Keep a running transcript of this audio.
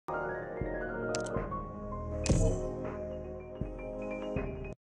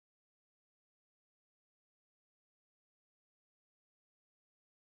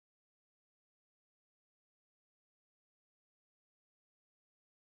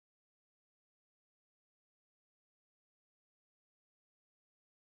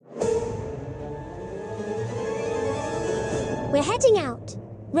We're heading out.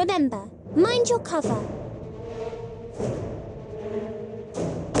 Remember, mind your cover.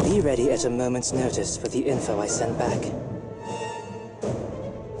 Be ready at a moment's notice for the info I send back.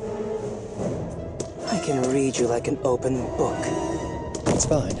 I can read you like an open book. It's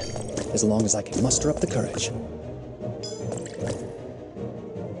fine, as long as I can muster up the courage.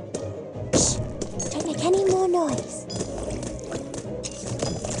 Don't make any more noise.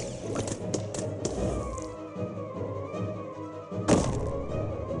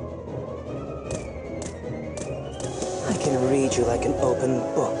 I can read you like an open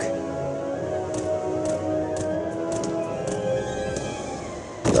book.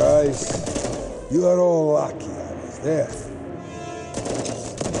 Guys, you are all lucky I was there.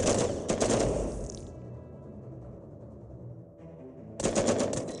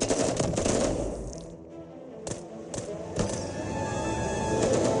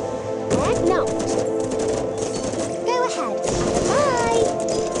 And not. Go ahead. Bye.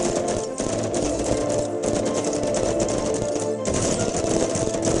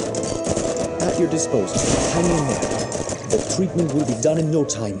 At your disposal. Hang in there. The treatment will be done in no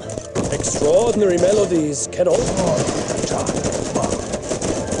time. Extraordinary melodies cannot...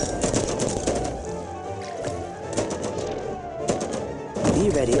 Be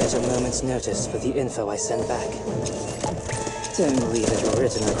ready at a moment's notice for the info I send back. Don't leave it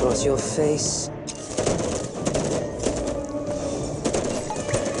written across your face.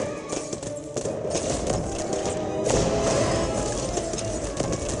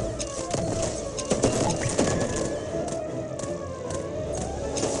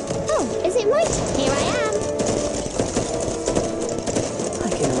 Oh, is it my turn? Here I am. I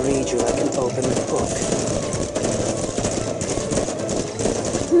can read you like an open book.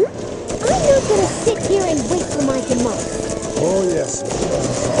 I'm not gonna sit here and wait for my demise. Oh yes,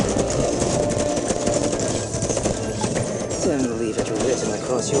 Don't leave it written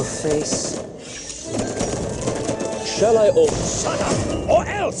across your face. Shall I open? Shut up, or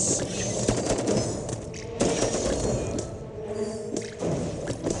else!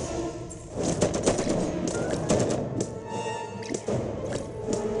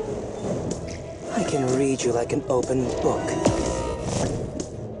 I can read you like an open book.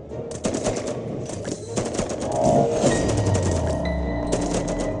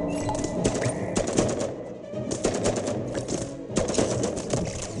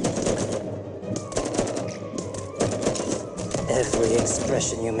 Every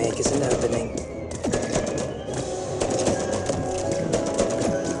expression you make is an opening.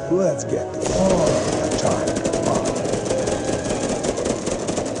 let's get all the time.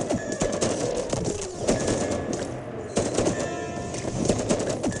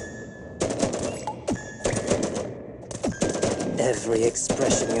 Every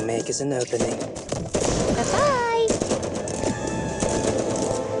expression you make is an opening. Bye-bye!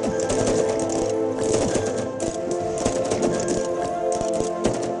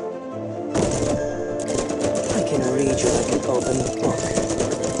 I can read you like an open book.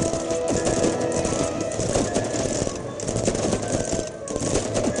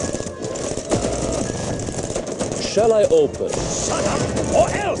 Shall I open? Shut up, or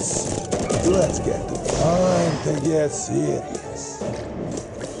else! Let's get time to get serious.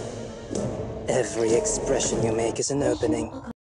 Every expression you make is an opening.